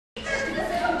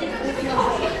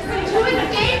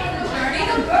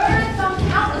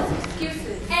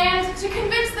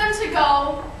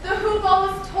ago, the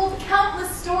Hoopoes told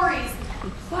countless stories,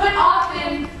 but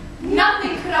often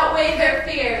nothing could outweigh their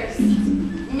fears.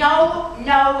 No,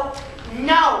 no,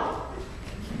 no.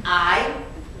 I,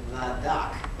 the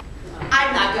duck,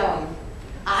 I'm not going.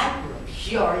 I'm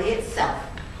purity itself.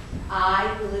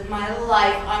 I live my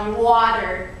life on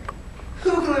water.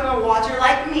 Who can live on water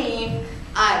like me?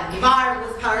 I have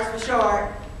marvelous powers for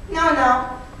sure. No, no,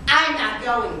 I'm not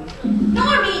going.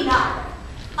 Nor me neither.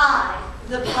 I,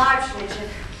 the partridge,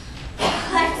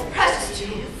 collect precious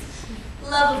jewels.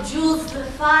 Love of jewels is the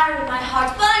fire in my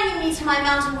heart, binding me to my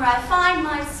mountain where I find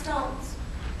my stones.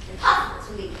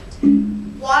 Impossible to leave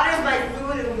it. Water's my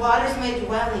food and water's my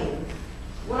dwelling.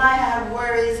 When I have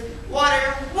worries,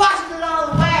 water washes it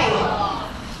all away.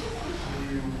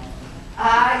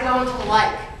 I don't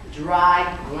like dry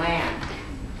land.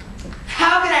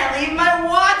 How can I leave my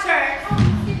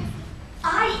water?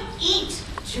 I eat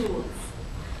jewels.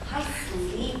 I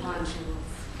sleep on jewels.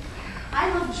 I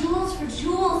love jewels, for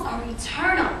jewels are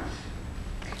eternal.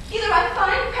 Either I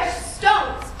find precious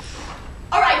stones,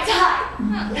 or I die.